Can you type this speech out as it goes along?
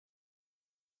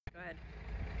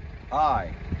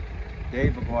Hi,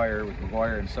 Dave McGuire with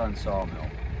McGuire & Son Sawmill.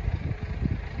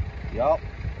 Yup,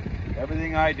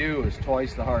 everything I do is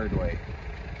twice the hard way.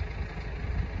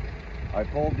 I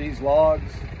pulled these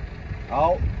logs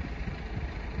out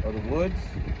of the woods,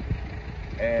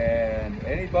 and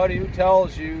anybody who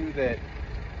tells you that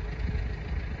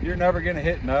you're never going to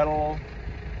hit metal,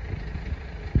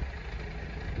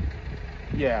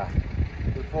 yeah,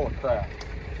 they're full of crap.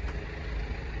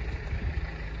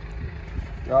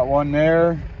 Got one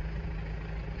there,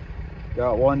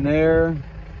 got one there,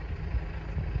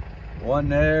 one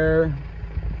there,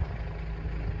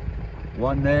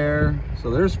 one there. So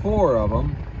there's 4 of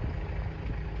them.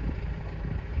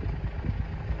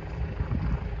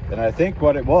 And I think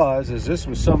what it was is this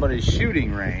was somebody's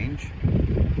shooting range.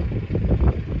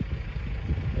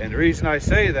 And the reason I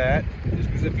say that is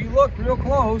because if you look real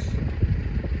close,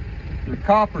 they're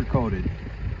copper coated.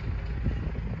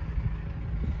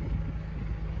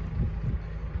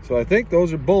 So I think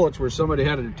those are bullets where somebody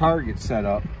had a target set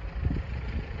up.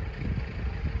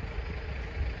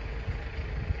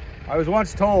 I was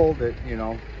once told that, you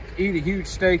know, to eat a huge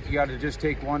steak, you got to just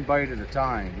take one bite at a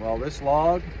time. Well, this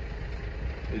log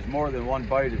is more than one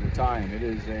bite at a time. It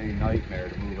is a nightmare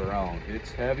to move around.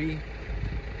 It's heavy.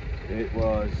 It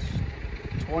was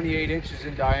 28 inches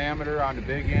in diameter on the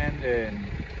big end and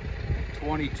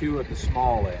 22 at the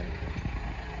small end.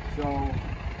 So,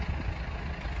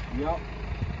 yep.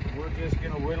 We're just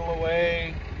gonna whittle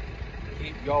away,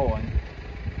 keep going.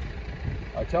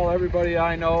 I tell everybody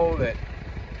I know that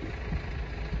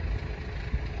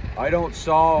I don't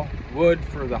saw wood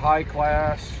for the high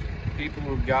class people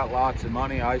who've got lots of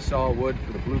money. I saw wood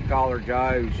for the blue collar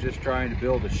guy who's just trying to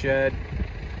build a shed,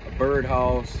 a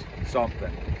birdhouse,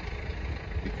 something.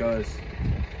 Because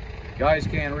guys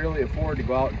can't really afford to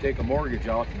go out and take a mortgage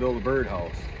out to build a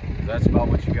birdhouse. That's about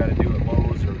what you gotta do at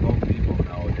Lowe's or Home Depot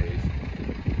nowadays.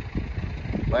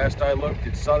 Last I looked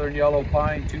at southern yellow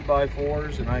pine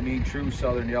 2x4s, and I mean true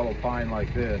southern yellow pine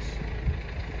like this,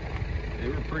 they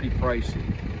were pretty pricey.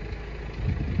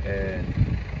 And,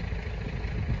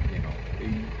 you know,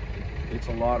 it's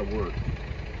a lot of work.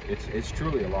 It's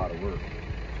truly a lot of work.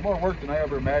 It's more work than I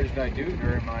ever imagined I'd do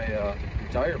during my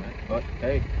retirement, but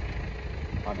hey,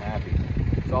 I'm happy.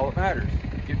 It's all that matters.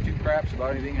 I give 2 craps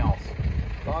about anything else.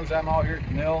 As long as I'm out here at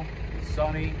the mill, it's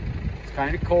sunny, it's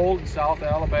kind of cold in South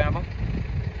Alabama.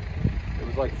 It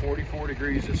was like 44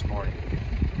 degrees this morning.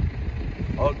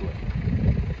 Ugly.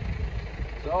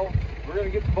 So we're gonna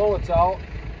get the bullets out.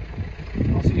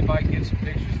 I'll see if I can get some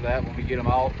pictures of that when we get them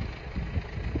out.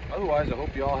 Otherwise, I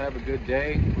hope you all have a good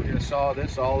day. We're gonna saw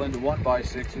this all into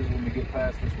 1x6s when we get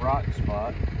past this rotten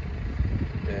spot.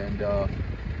 And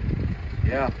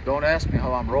yeah, don't ask me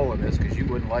how I'm rolling this because you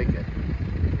wouldn't like it.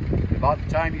 About the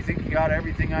time you think you got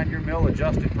everything on your mill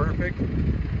adjusted perfect,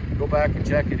 go back and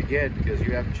check it again because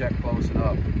you haven't checked close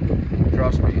enough.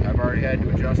 Trust me, I've already had to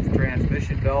adjust the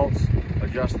transmission belts,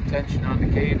 adjust the tension on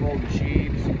the cable, the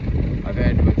sheaves. I've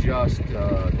had to adjust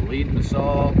the lead in the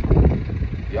saw,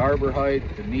 the arbor height,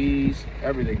 the knees,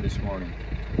 everything this morning.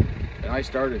 And I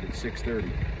started at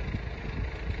 6:30.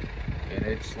 And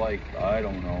it's like, I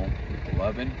don't know,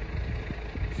 11.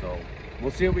 So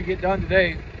we'll see what we get done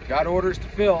today. Got orders to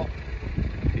fill.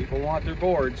 People want their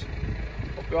boards.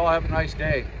 Hope you all have a nice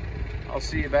day. I'll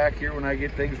see you back here when I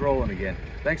get things rolling again.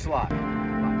 Thanks a lot.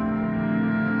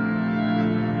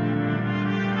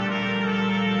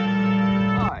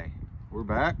 Hi, we're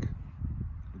back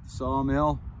at the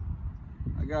sawmill.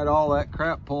 I got all that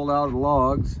crap pulled out of the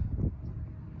logs.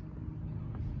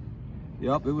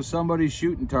 Yep, it was somebody's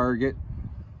shooting target.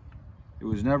 It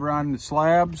was never on the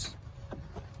slabs.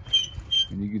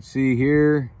 And you can see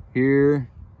here, here,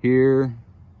 here.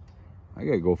 I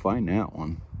gotta go find that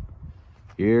one.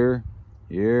 Here,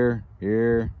 here,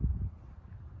 here.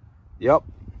 Yep,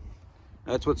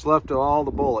 that's what's left of all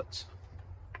the bullets.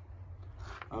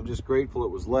 I'm just grateful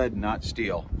it was lead and not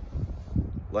steel.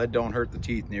 Lead don't hurt the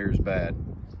teeth near as bad.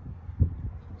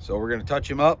 So we're gonna touch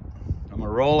them up. I'm gonna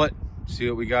roll it, see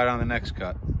what we got on the next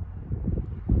cut.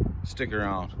 Stick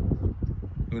around.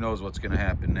 Who knows what's gonna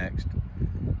happen next.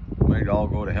 Might all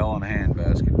go to hell in a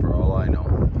handbasket for all I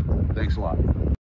know. Thanks a lot.